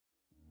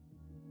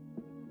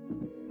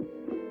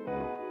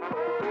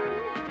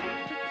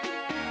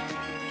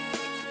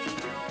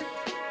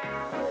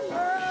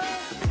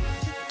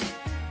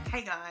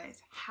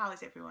how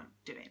is everyone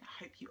doing?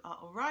 I hope you are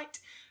all right.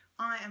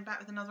 I am back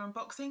with another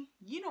unboxing.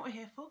 You know what we're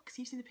here for because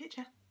you've seen the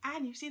picture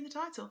and you've seen the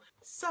title.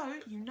 So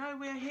you know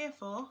we're here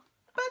for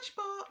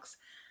Birchbox.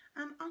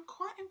 And I'm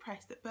quite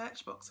impressed that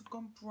Birchbox have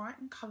gone bright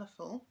and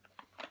colourful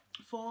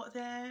for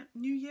their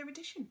New Year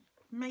edition.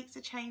 Makes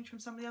a change from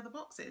some of the other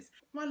boxes.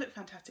 My Look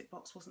Fantastic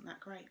box wasn't that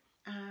great.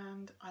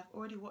 And I've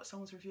already watched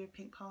someone's review of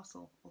Pink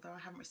Parcel, although I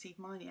haven't received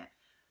mine yet.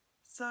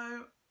 So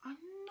I'm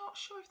not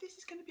sure if this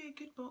is going to be a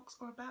good box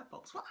or a bad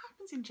box. What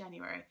happens in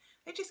January?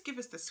 They just give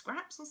us the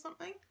scraps or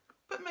something?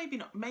 But maybe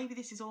not. Maybe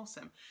this is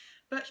awesome.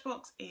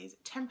 Birchbox is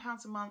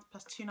 £10 a month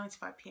plus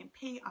 £2.95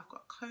 P&P. I've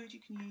got a code you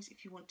can use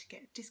if you want to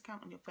get a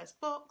discount on your first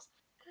box.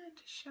 And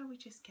shall we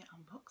just get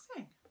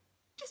unboxing?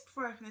 Just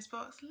before I open this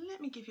box,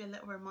 let me give you a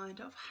little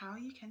reminder of how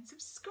you can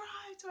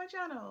subscribe to my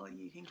channel.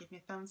 You can give me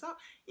a thumbs up,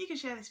 you can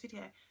share this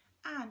video,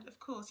 and of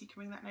course you can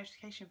ring that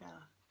notification bell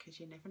because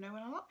you never know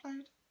when I'll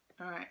upload.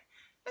 Alright,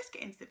 let's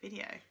get into the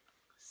video.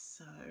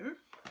 So,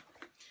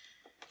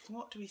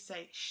 what do we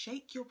say?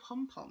 Shake your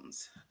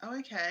pom-poms. Oh,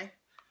 okay.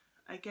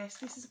 I guess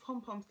this is a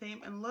pom-pom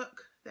theme, and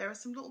look, there are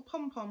some little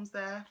pom-poms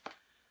there.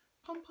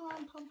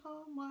 Pom-pom,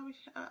 pom-pom, why are we,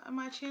 am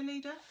I a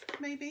cheerleader?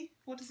 Maybe?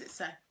 What does it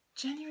say?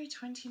 January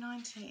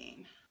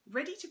 2019.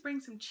 Ready to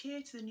bring some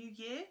cheer to the new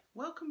year?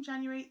 Welcome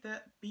January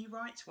the Be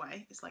Right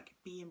way. It's like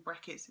be in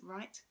brackets,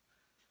 right?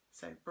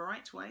 So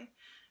bright way.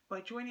 By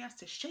joining us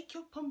to shake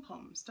your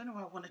pom-poms. Don't know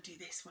why I want to do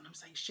this when I'm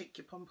saying shake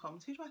your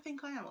pom-poms. Who do I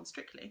think I am on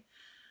Strictly?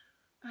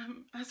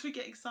 As we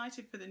get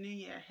excited for the new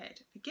year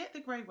ahead, forget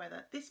the grey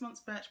weather. This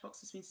month's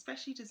Birchbox has been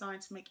specially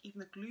designed to make even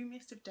the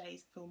gloomiest of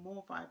days feel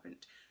more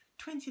vibrant.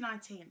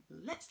 2019,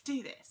 let's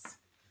do this.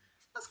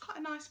 That's quite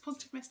a nice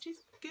positive message.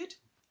 Good.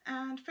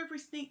 And February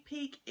sneak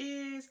peek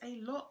is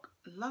a Lock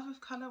Love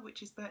of Colour,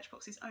 which is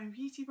Birchbox's own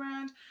beauty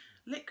brand,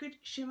 liquid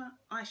shimmer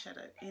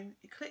eyeshadow in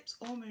Eclipse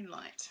or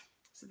Moonlight.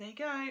 So there you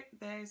go,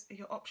 there's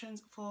your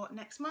options for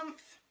next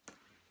month.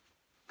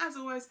 As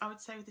always, I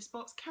would say with this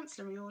box,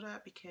 cancel and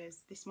reorder because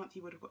this month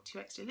you would have got 2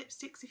 extra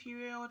lipsticks if you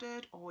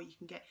reordered, or you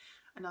can get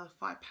another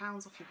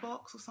 £5 off your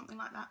box or something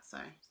like that. So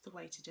it's the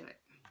way to do it.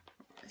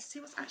 Let's see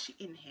what's actually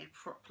in here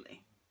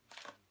properly.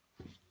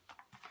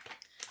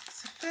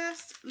 So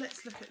first,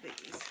 let's look at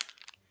these.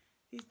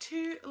 These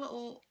 2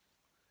 little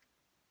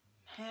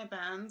hair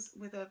bands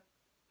with a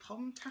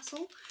pom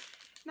tassel.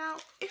 Now,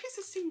 if it's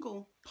a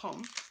single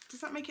pom,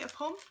 does that make it a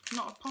pom,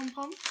 not a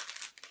pom-pom?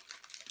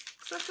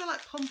 Because I feel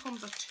like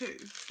pom-poms are 2,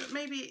 but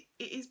maybe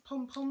it is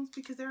pom-poms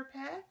because they're a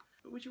pair.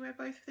 But would you wear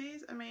both of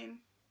these? I mean,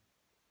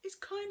 it's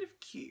kind of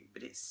cute,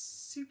 but it's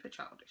super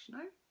childish, you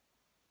know?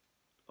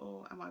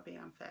 Or am I being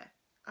unfair?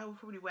 I will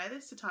probably wear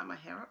this to tie my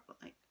hair up,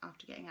 like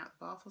after getting out of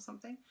the bath or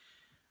something.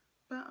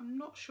 But I'm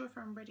not sure if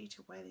I'm ready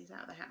to wear these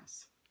out of the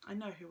house. I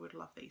know who would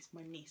love these.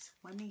 My niece.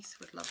 My niece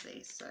would love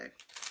these, so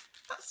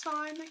that's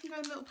fine. They can go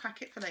in a little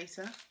packet for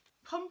later.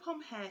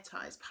 Pom-pom hair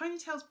ties,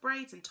 ponytails,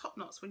 braids and top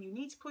knots. When you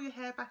need to pull your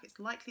hair back, it's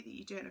likely that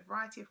you do it in a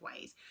variety of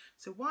ways.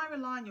 So why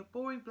rely on your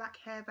boring black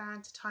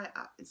hairband to tie it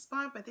up?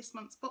 Inspired by this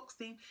month's box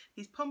theme,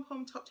 these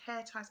pom-pom topped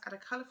hair ties add a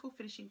colourful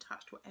finishing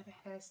touch to whatever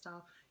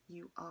hairstyle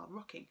you are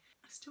rocking.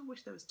 I still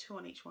wish there was 2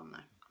 on each one though.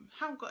 I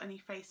haven't got any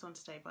face on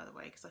today, by the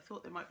way, because I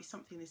thought there might be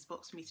something in this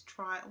box for me to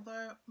try,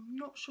 although I'm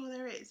not sure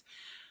there is.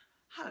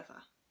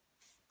 However,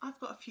 I've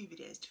got a few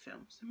videos to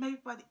film, so maybe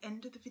by the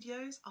end of the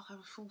videos I'll have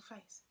a full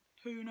face.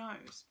 Who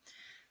knows?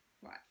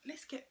 Right,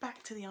 let's get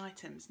back to the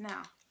items.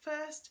 Now,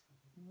 first,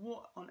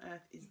 what on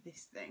earth is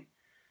this thing?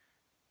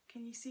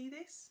 Can you see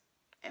this?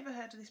 Ever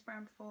heard of this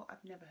brand before?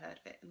 I've never heard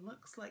of it. It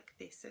looks like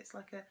this. So it's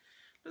like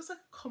looks like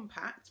a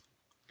compact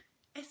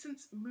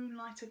Essence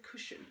Moonlighter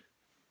cushion.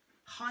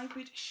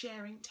 Hybrid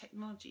sharing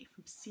technology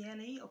from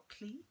CLE or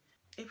CLE.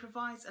 It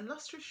provides a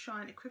lustrous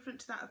shine equivalent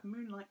to that of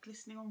moonlight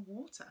glistening on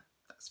water.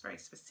 That's very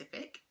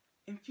specific.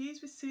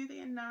 Infused with soothing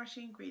and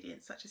nourishing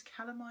ingredients such as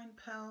calamine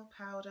pearl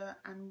powder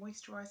and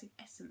moisturising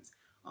essence,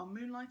 our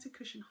Moonlighter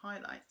cushion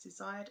highlights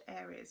desired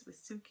areas with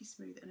silky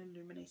smooth and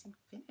illuminating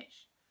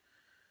finish.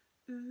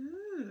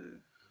 Ooh!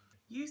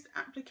 Use the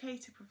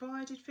applicator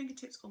provided,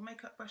 fingertips or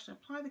makeup brush and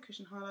apply the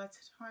cushion highlighter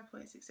to high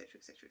points, etc,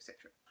 etc, etc.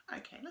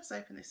 Okay, let's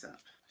open this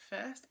up.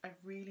 First, I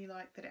really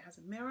like that it has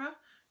a mirror,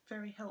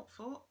 very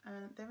helpful,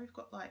 and then we've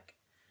got like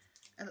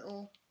a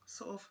little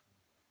sort of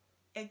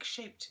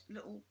egg-shaped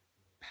little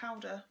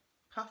powder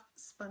puff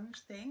sponge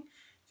thing.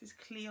 This is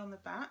clear on the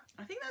back.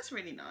 I think that's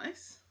really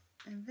nice.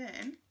 And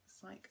then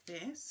it's like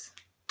this.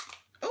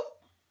 Oh!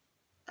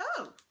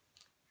 Oh!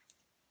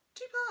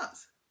 2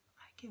 parts.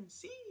 I can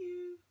see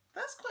you.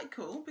 That's quite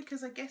cool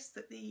because I guess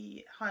that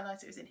the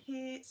highlighter is in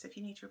here, so if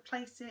you need to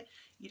replace it,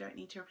 you don't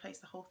need to replace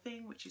the whole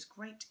thing, which is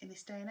great in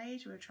this day and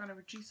age. We're trying to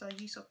reduce our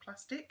use of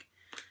plastic.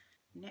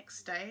 Next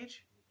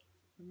stage,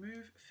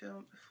 remove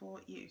film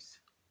before use.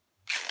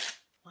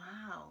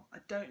 Wow, I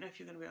don't know if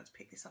you're going to be able to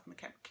pick this up on the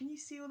camera. Can you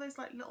see all those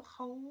like little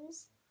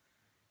holes?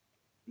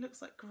 It looks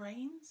like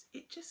grains.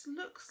 It just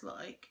looks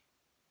like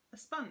a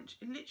sponge.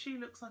 It literally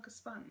looks like a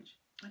sponge.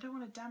 I don't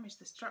want to damage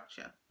the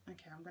structure.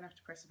 Okay, I'm going to have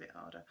to press a bit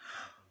harder.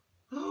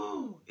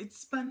 Oh, it's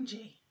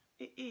spongy.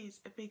 It is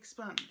a big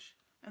sponge.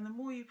 and the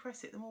more you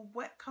press it, the more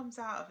wet comes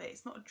out of it.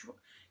 It's not a dry.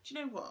 Do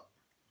you know what?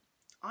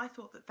 I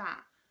thought that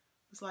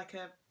was like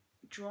a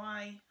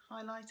dry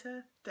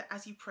highlighter, that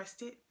as you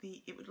pressed it,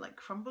 it would like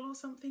crumble or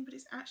something, but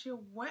it's actually a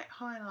wet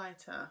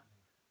highlighter.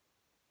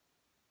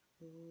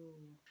 Ooh.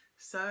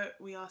 So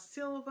we are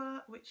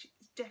silver, which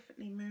is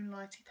definitely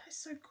moonlighted. That is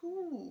so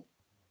cool.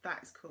 That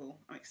is cool.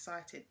 I'm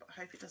excited, but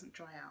I hope it doesn't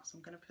dry out. So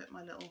I'm going to put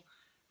my little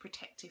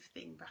protective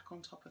thing back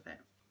on top of it.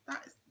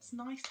 It's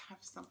nice to have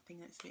something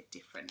that's a bit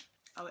different.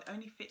 Oh, it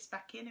only fits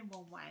back in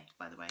one way,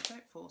 by the way.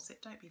 Don't force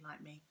it. Don't be like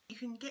me. You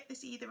can get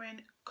this either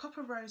in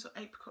Copper Rose or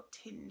Apricot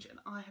Tinge, and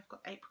I have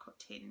got Apricot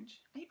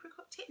Tinge.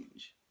 Apricot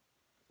Tinge?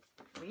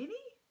 Really?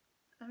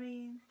 I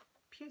mean,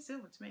 pure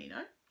silver to me,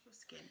 no? Pure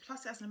skin.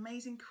 Plus, it has an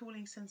amazing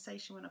cooling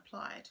sensation when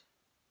applied.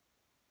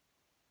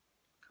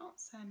 Can't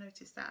say I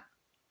noticed that.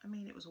 I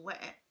mean, it was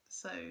wet,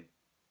 so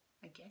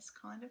I guess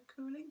kind of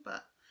cooling,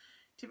 but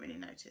didn't really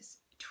notice.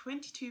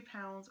 £22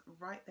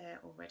 right there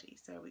already,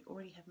 so we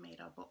already have made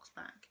our box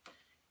back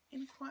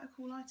in quite a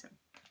cool item.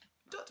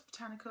 Dr.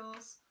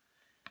 Botanicals,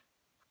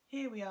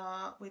 here we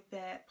are with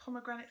their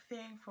pomegranate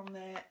thing from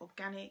their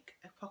organic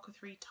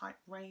apothecary type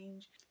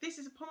range. This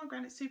is a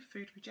pomegranate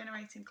superfood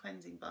regenerating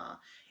cleansing bar.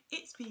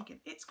 It's vegan,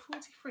 it's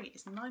cruelty free,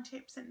 it's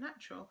 98%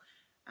 natural,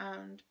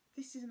 and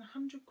this is a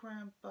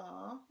 100-gram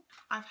bar.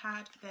 I've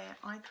had their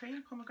eye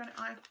cream, pomegranate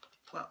eye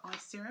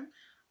serum.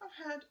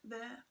 I've had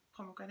their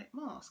pomegranate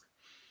mask.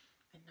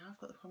 And now I've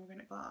got the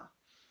pomegranate bar.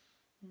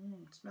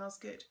 Smells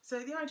good. So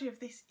the idea of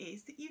this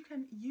is that you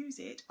can use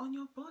it on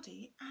your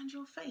body and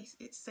your face.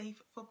 It's safe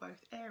for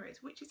both areas,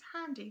 which is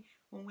handy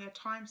when we're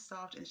time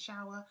starved in the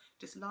shower.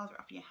 Just lather it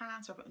up in your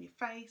hands, rub it on your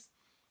face.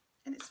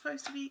 And it's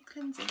supposed to be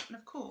cleansing. And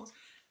of course,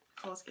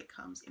 because it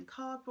comes in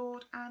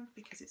cardboard and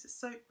because it's a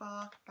soap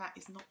bar, that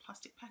is not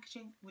plastic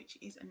packaging, which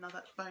is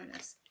another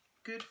bonus.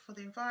 Good for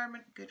the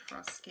environment, good for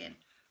our skin.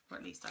 Or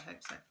at least I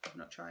hope so. I've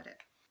not tried it.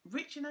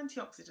 Rich in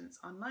antioxidants,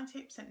 our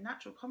 98%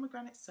 natural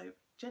pomegranate soap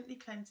gently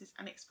cleanses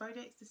and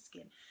exfoliates the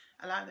skin,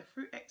 allowing the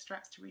fruit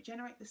extracts to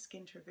regenerate the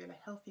skin to reveal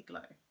a healthy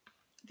glow.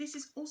 This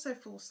is also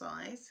full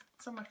size.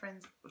 Some of my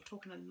friends were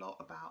talking a lot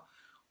about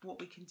what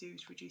we can do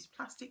to reduce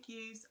plastic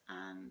use,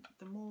 and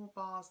the more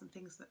bars and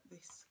things that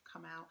this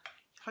come out,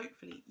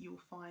 hopefully you'll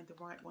find the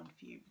right one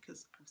for you,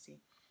 because obviously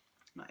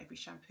not every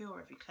shampoo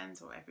or every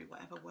cleanser or every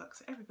whatever works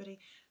for everybody,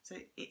 so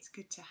it's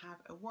good to have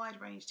a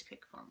wide range to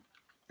pick from.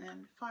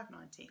 And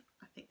 £5.90,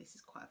 I think this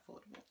is quite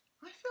affordable.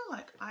 I feel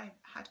like I've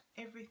had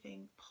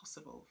everything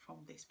possible from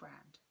this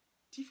brand.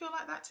 Do you feel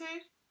like that too?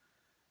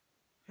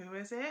 Who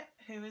is it?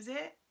 Who is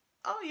it?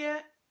 Oh yeah,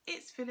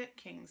 it's Philip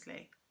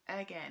Kingsley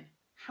again.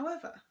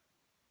 However,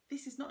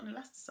 this is not an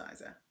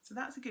elasticizer, so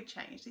that's a good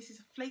change. This is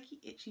a flaky,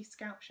 itchy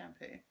scalp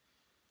shampoo.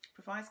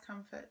 Provides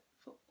comfort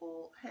for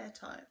all hair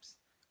types.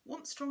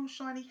 Want strong,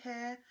 shiny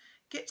hair?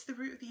 Get to the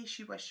root of the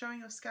issue by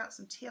showing your scalp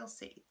some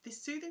TLC.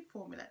 This soothing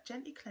formula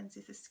gently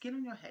cleanses the skin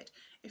on your head,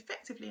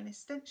 effectively an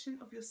extension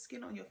of your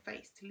skin on your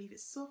face to leave it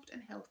soft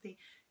and healthy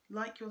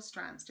like your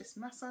strands. Just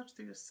massage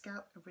through your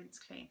scalp and rinse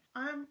clean.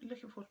 I'm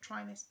looking forward to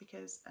trying this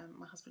because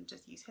my husband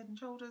just used Head &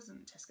 Shoulders and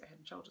Tesco Head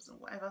 & Shoulders and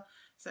whatever,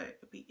 so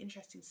it'll be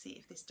interesting to see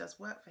if this does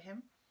work for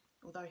him,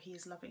 although he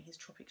is loving his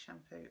Tropic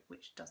shampoo,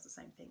 which does the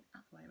same thing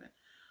at the moment.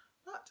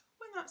 But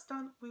when that's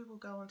done, we will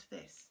go on to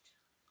this.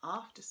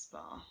 After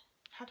Spa.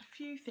 Had a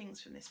few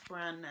things from this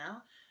brand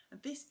now,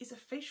 and this is a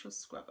facial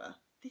scrubber.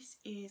 This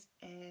is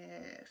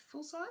a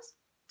full size,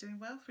 doing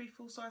well, 3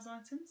 full size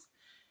items,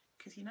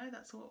 because you know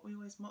that's what we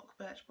always mock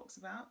Birchbox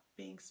about,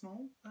 being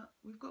small, but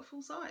we've got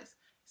full size.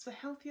 It's for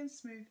healthy and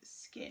smooth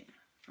skin,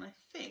 and I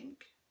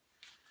think,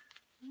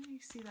 you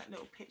see that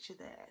little picture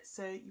there,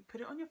 so you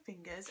put it on your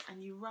fingers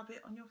and you rub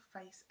it on your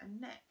face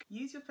and neck.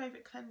 Use your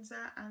favourite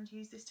cleanser and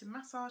use this to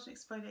massage and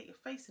exfoliate your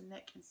face and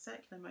neck in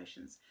circular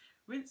motions.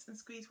 Rinse and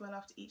squeeze well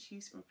after each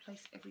use and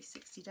replace every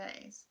 60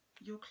 days.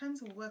 Your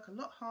cleanser will work a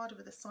lot harder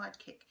with a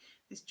sidekick.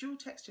 This dual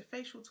texture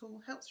facial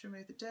tool helps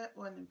remove the dirt,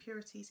 oil and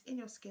impurities in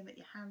your skin that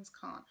your hands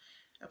can't.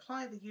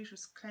 Apply the usual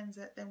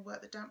cleanser, then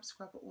work the damp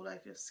scrubber all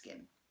over your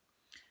skin.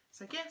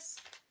 So I guess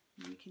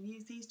you can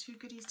use these two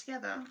goodies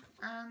together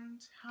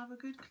and have a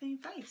good clean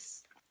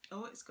face.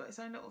 Oh, it's got its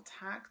own little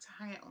tag to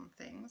hang it on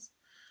things.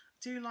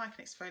 I do like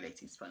an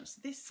exfoliating sponge.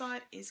 So this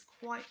side is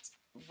quite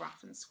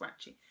rough and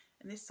scratchy,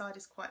 and this side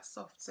is quite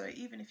soft, so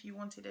even if you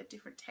wanted a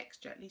different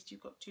texture, at least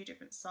you've got 2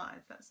 different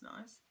sides. That's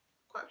nice.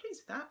 Quite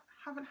pleased with that.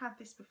 Haven't had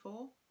this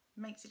before.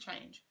 Makes a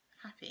change.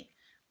 Happy.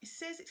 It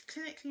says it's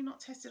clinically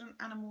not tested on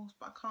animals,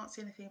 but I can't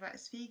see anything about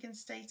its vegan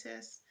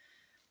status.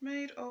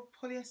 Made of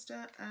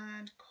polyester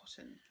and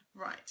cotton.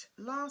 Right,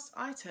 last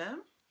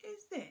item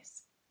is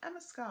this. A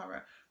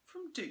mascara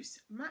from Douce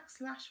Max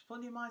Lash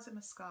Volumizer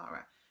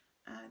Mascara.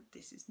 And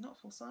this is not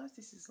full size,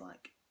 this is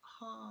like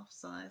half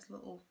size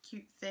little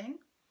cute thing.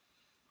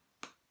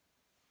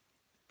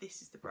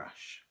 This is the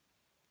brush.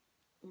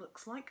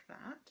 Looks like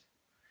that.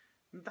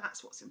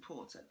 That's what's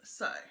important.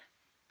 So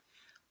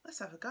let's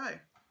have a go.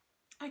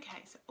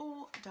 Okay, so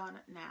all done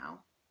now.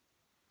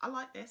 I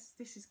like this.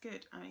 This is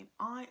good. I mean,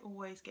 I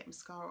always get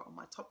mascara on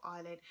my top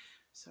eyelid,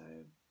 so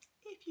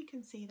if you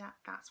can see that,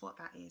 that's what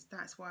that is.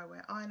 That's why I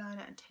wear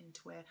eyeliner and tend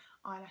to wear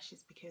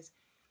eyelashes, because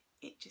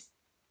it just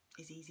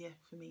is easier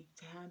for me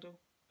to handle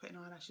putting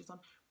eyelashes on.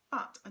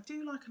 But I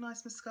do like a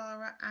nice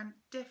mascara, and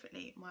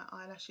definitely my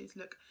eyelashes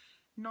look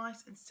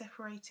nice and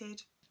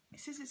separated. It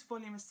says it's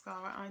volume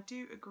mascara, and I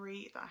do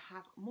agree that I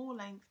have more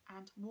length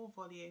and more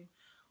volume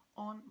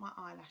on my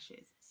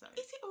eyelashes. So,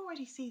 is it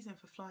already season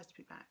for flies to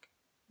be back?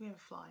 We have a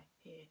fly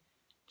here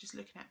just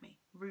looking at me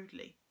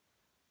rudely.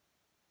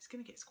 It's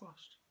going to get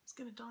squashed. It's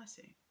going to die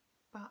soon.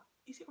 But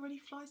is it already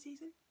fly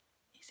season?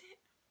 Is it?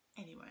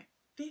 Anyway,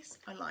 this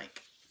I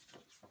like.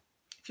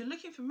 If you're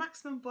looking for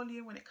maximum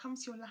volume when it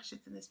comes to your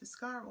lashes, then this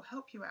mascara will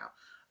help you out.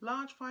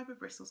 Large fibre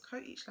bristles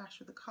coat each lash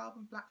with a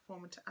carbon black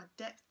formant to add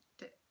depth,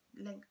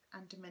 length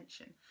and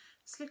dimension.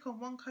 Slick on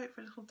one coat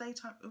for a little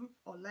daytime oomph,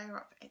 or layer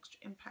up for extra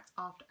impact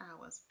after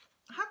hours.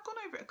 I have gone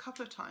over it a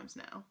couple of times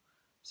now,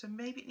 so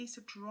maybe it needs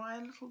to dry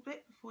a little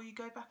bit before you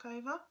go back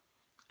over.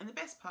 And the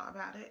best part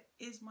about it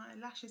is my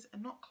lashes are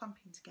not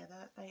clumping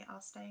together, they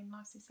are staying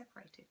nicely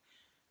separated.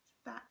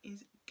 So that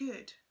is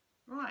good.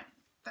 Right,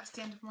 that's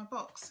the end of my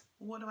box.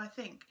 What do I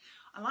think?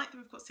 I like that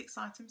we've got 6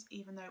 items,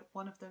 even though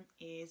one of them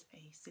is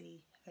a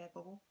silly hair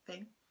bubble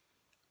thing.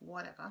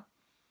 Whatever.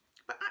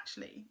 But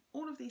actually,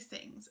 all of these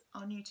things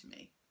are new to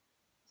me,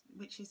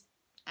 which is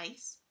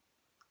ace.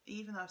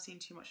 Even though I've seen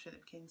too much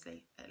Philip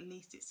Kingsley, at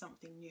least it's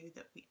something new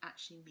that we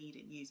actually need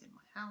and use in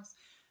my house.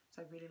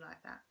 So I really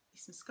like that.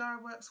 This mascara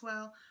works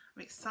well.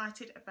 I'm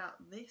excited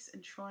about this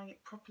and trying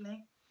it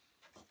properly.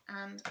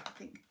 And I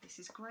think this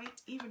is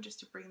great. Even just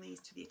to bring these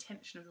to the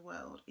attention of the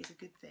world is a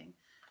good thing.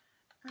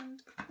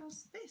 And of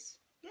course this.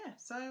 Yeah,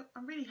 so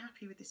I'm really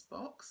happy with this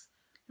box.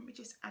 Let me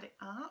just add it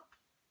up.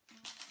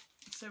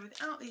 So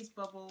without these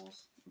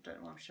bubbles, I don't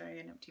know why I'm showing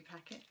you an empty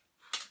packet.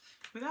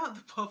 Without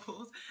the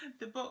bubbles,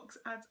 the box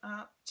adds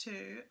up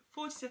to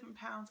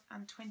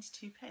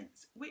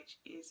 £47.22, which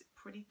is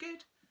pretty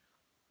good.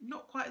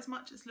 Not quite as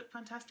much as Look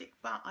Fantastic,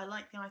 but I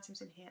like the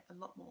items in here a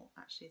lot more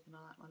actually than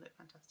I like my Look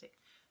Fantastic.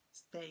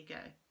 So there you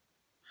go.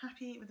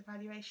 Happy with the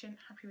valuation,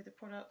 happy with the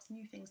products,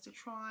 new things to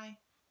try.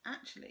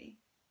 Actually,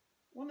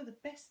 one of the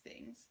best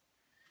things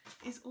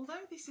is,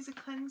 although this is a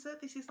cleanser,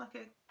 this is like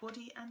a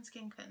body and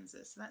skin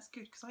cleanser, so that's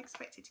good, because I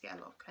expected to get a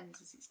lot of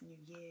cleansers. It's New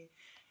Year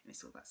and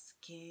it's all about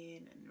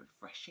skin and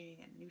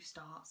refreshing and new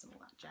starts and all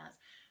that jazz,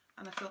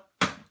 and I feel,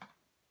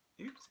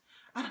 oops,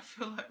 and I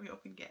feel like we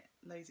often get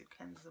loads of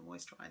cleansers and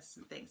moisturisers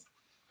and things,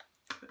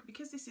 but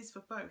because this is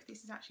for both,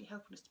 this is actually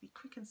helping us to be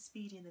quick and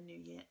speedy in the new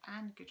year,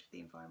 and good for the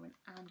environment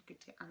and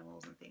good to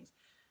animals and things.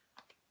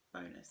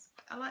 Bonus.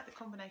 I like the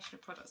combination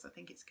of products. I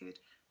think it's good.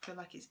 I feel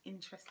like it's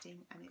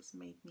interesting and it's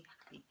made me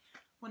happy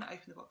when I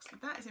open the box. And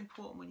that is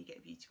important when you get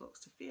a beauty box,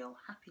 to feel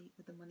happy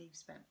with the money you've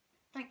spent.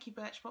 Thank you,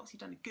 Birchbox.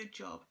 You've done a good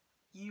job.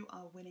 You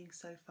are winning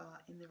so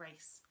far in the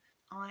race.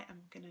 I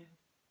am going to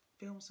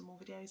film some more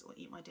videos or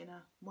eat my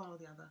dinner, one or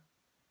the other.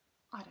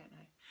 I don't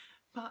know.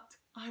 But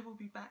I will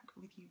be back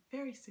with you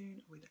very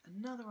soon with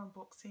another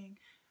unboxing.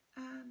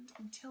 And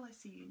until I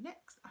see you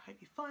next, I hope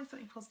you find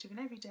something positive in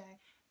every day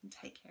and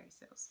take care of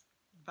yourselves.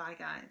 Bye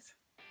guys.